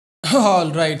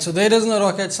Alright, so there is no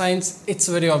rocket science, it's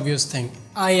a very obvious thing.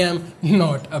 I am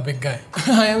not a big guy.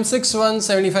 I am 6'1",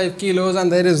 75 kilos, and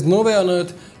there is no way on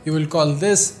earth you will call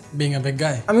this being a big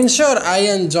guy. I mean, sure, I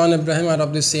and John Abraham are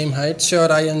of the same height. Sure,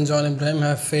 I and John Abraham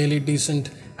have fairly decent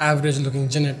average looking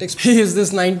genetics. He is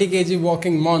this 90 kg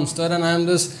walking monster and I am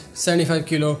this 75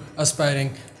 kilo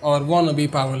aspiring or wannabe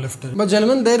powerlifter. But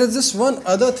gentlemen, there is this one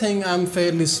other thing I'm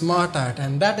fairly smart at,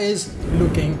 and that is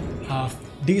looking half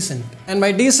decent. And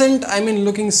by decent, I mean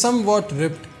looking somewhat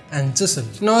ripped and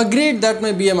chiseled. Now, agreed that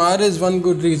my BMR is one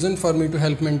good reason for me to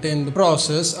help maintain the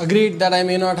process. Agreed that I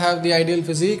may not have the ideal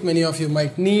physique many of you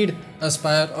might need,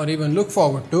 aspire or even look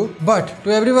forward to. But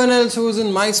to everyone else who is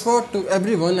in my spot, to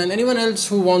everyone and anyone else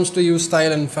who wants to use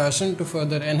style and fashion to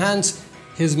further enhance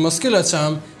his muscular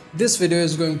charm, this video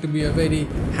is going to be a very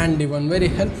handy one, very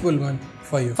helpful one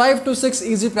for you. 5 to 6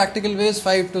 easy practical ways,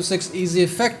 5 to 6 easy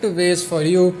effective ways for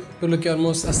you to look your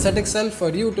most aesthetic self, for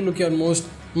you to look your most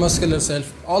muscular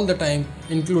self all the time,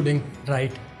 including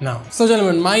right now. So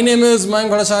gentlemen, my name is Mayank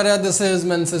Bhattacharya, this is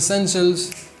Men's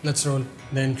Essentials. Let's roll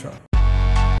the intro.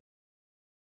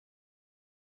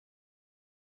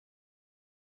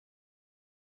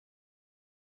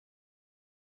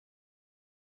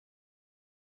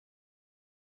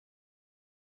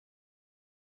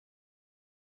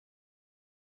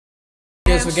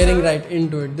 So getting right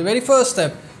into it, the very first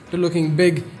step to looking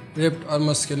big, ripped or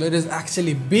muscular is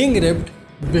actually being ripped,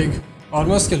 big or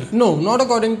muscular. No, not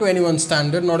according to anyone's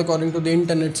standard, not according to the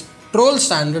internet's troll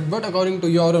standard, but according to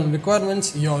your own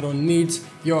requirements, your own needs,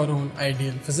 your own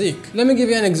ideal physique. Let me give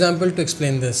you an example to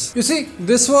explain this. You see,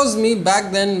 this was me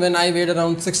back then when I weighed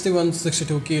around 61,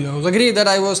 62 kilos. Agreed that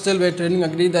I was still weight training,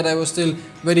 agreed that I was still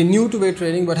very new to weight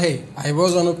training, but hey, I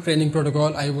was on a training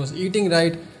protocol, I was eating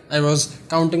right, I was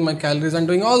counting my calories and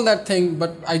doing all that thing,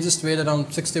 but I just weighed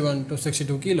around 61 to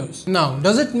 62 kilos. Now,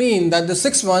 does it mean that the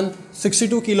 6'1",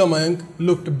 62 kilo Mayank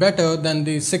looked better than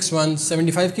the 6'1",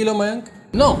 75 kilo Mayank?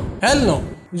 No, hell no.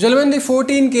 Gentlemen, the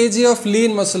 14 kg of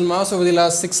lean muscle mass over the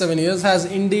last 6-7 years has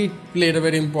indeed played a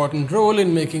very important role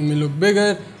in making me look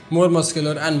bigger, more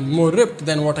muscular and more ripped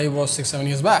than what I was 6-7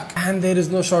 years back. And there is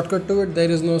no shortcut to it, there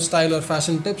is no style or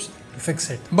fashion tips to fix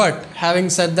it. But having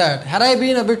said that, had I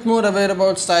been a bit more aware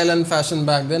about style and fashion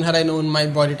back then, had I known my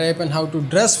body type and how to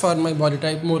dress for my body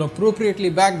type more appropriately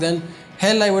back then,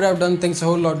 hell, I would have done things a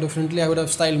whole lot differently. I would have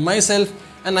styled myself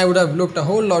and I would have looked a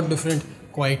whole lot different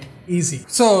quite easy.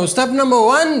 So step number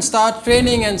 1, start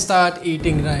training and start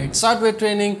eating right. Start weight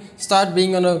training, start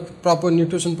being on a proper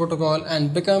nutrition protocol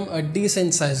and become a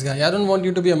decent size guy. I don't want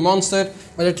you to be a monster,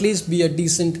 but at least be a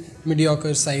decent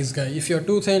mediocre size guy. If you're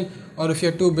too thin or if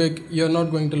you're too big, you're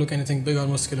not going to look anything big or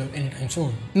muscular anytime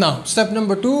soon. Now, step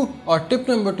number 2 or tip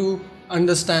number 2,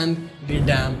 understand the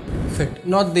damn fit.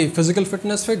 Not the physical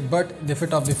fitness fit, but the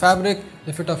fit of the fabric,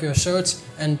 the fit of your shirts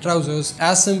and trousers,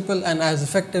 as simple and as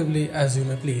effectively as you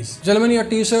may please. Gentlemen, your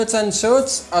t-shirts and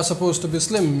shirts are supposed to be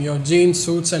slim. Your jeans,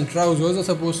 suits and trousers are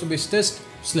supposed to be stitched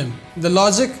slim. The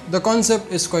logic, the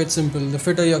concept is quite simple. The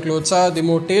fitter your clothes are, the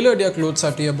more tailored your clothes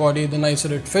are to your body, the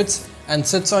nicer it fits and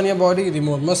sits on your body, the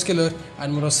more muscular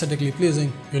and more aesthetically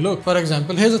pleasing you look. For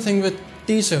example, here's the thing with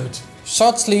t-shirts: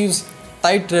 short sleeves,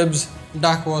 tight ribs,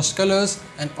 dark washed colors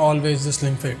and always the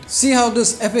slim fit. See how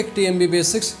this epic TMB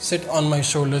basics sit on my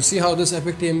shoulders. See how this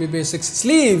epic TMB basics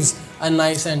sleeves are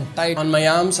nice and tight on my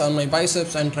arms, on my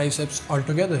biceps and triceps all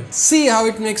together. See how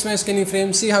it makes my skinny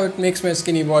frame, see how it makes my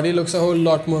skinny body looks a whole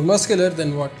lot more muscular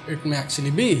than what it may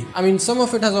actually be. I mean, some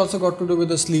of it has also got to do with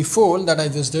the sleeve fold that I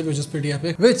just did, which is pretty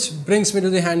epic. Which brings me to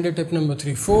the handy tip number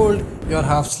 3, fold your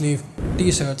half sleeve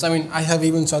t-shirts. I mean, I have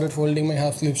even started folding my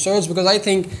half sleeve shirts because I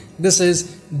think this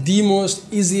is the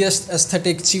most easiest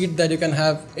aesthetic cheat that you can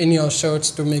have in your shirts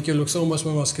to make you look so much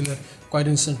more muscular quite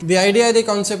instantly. The idea, the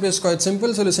concept is quite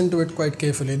simple, so listen to it quite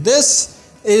carefully.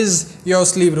 This is your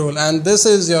sleeve roll and this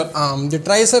is your arm. The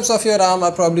triceps of your arm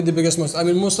are probably the biggest muscle. I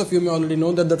mean, most of you may already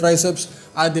know that the triceps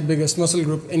are the biggest muscle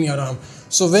group in your arm.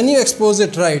 So when you expose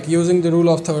it right using the rule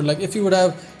of third, like if you would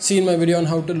have seen my video on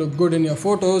how to look good in your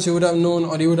photos, you would have known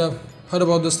or you would have heard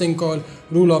about this thing called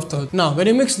rule of thirds. Now, when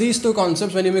you mix these two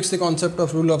concepts, when you mix the concept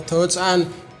of rule of thirds and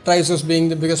triceps being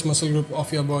the biggest muscle group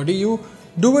of your body, you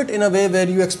do it in a way where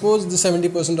you expose the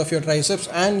 70% of your triceps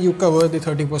and you cover the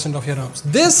 30% of your arms.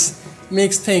 This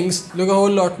makes things look a whole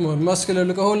lot more muscular,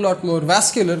 look a whole lot more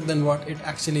vascular than what it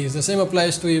actually is. The same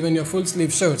applies to even your full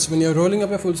sleeve shirts. When you're rolling up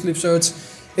your full sleeve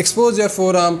shirts, expose your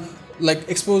forearm, like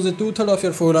expose the 2/3 of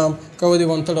your forearm, cover the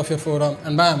 1/3 of your forearm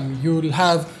and bam, you'll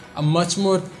have a much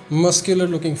more muscular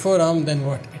looking forearm than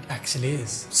what it actually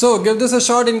is. So give this a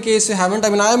shot in case you haven't. I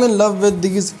mean, I am in love with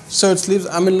these shirt sleeves.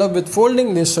 I'm in love with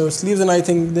folding these shirt sleeves, and I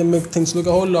think they make things look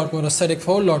a whole lot more aesthetic, a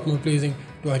whole lot more pleasing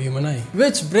to our human eye.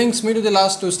 Which brings me to the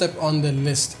last 2 steps on the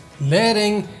list: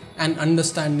 layering and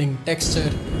understanding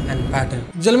texture and pattern.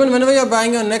 Gentlemen, whenever you're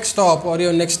buying your next top or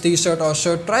your next t-shirt or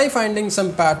shirt, try finding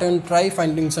some pattern, try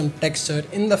finding some texture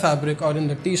in the fabric or in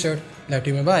the t-shirt that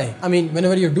you may buy. I mean,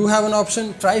 whenever you do have an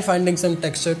option, try finding some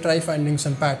texture, try finding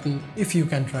some pattern if you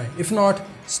can try. If not,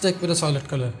 stick with a solid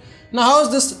color. Now, how is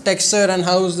this texture and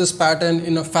how is this pattern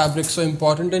in a fabric so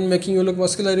important in making you look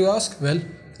muscular, you ask? Well,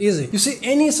 easy. You see,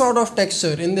 any sort of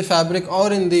texture in the fabric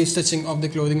or in the stitching of the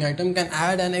clothing item can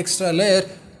add an extra layer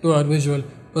to our visual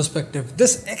perspective.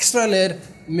 This extra layer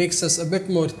makes us a bit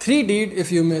more 3D'd,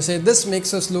 if you may say. This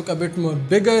makes us look a bit more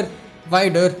bigger,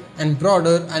 wider and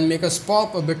broader, and make us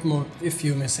pop a bit more, if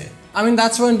you may say. I mean,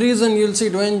 that's one reason you'll see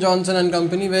Dwayne Johnson and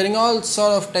company wearing all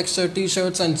sort of texture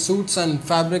t-shirts and suits and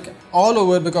fabric all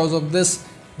over because of this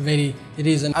very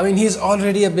reason. I mean, he's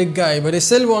already a big guy, but he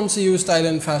still wants to use style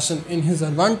and fashion in his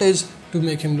advantage to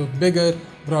make him look bigger,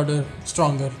 broader,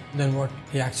 stronger than what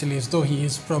he actually is, though he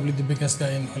is probably the biggest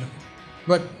guy in Hollywood.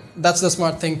 But that's the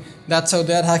smart thing. That's how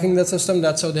they are hacking the system.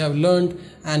 That's how they have learned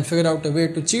and figured out a way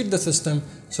to cheat the system.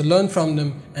 So learn from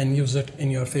them and use it in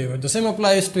your favor. The same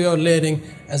applies to your layering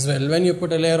as well. When you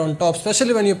put a layer on top,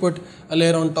 especially when you put a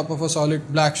layer on top of a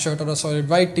solid black shirt or a solid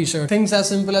white t-shirt, things as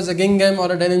simple as a gingham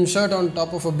or a denim shirt on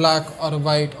top of a black or a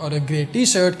white or a grey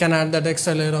t-shirt can add that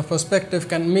extra layer of perspective,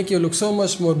 can make you look so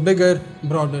much more bigger,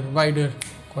 broader, wider,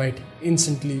 quite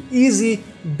instantly. Easy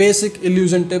basic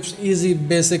illusion tips, easy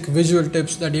basic visual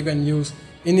tips that you can use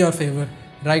in your favor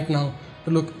right now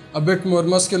to look a bit more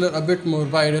muscular, a bit more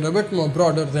wider, a bit more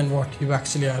broader than what you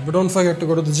actually are. But don't forget to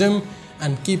go to the gym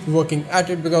and keep working at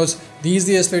it, because the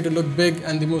easiest way to look big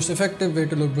and the most effective way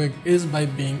to look big is by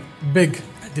being big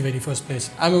at the very first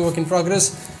place. I'm a work in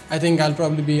progress. I think I'll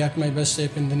probably be at my best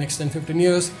shape in the next 10-15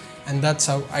 years. And that's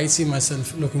how I see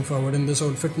myself looking forward in this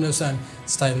whole fitness and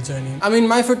style journey. I mean,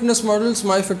 my fitness models,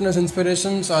 my fitness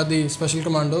inspirations are the Special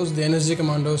Commandos, the NSG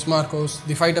Commandos, Marcos,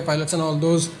 the fighter pilots and all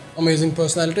those amazing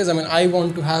personalities. I mean, I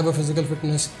want to have a physical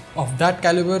fitness of that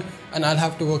caliber, and I'll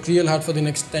have to work real hard for the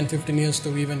next 10-15 years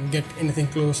to even get anything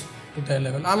close to their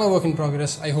level. I'm a work in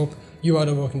progress. I hope you are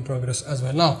a work in progress as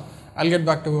well. Now, I'll get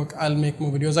back to work. I'll make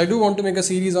more videos. I do want to make a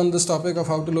series on this topic of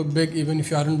how to look big even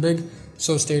if you aren't big.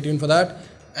 So stay tuned for that.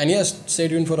 And yes, stay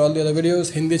tuned for all the other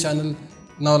videos. Hindi channel,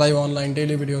 now live online,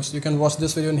 daily videos. You can watch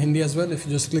this video in Hindi as well if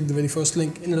you just click the very first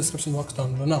link in the description box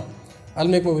down below. Now, I'll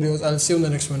make more videos. I'll see you in the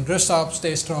next one. Dress sharp,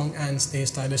 stay strong and stay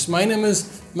stylish. My name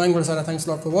is Mayank. Thanks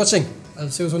a lot for watching. I'll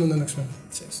see you soon in the next one.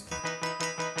 Cheers.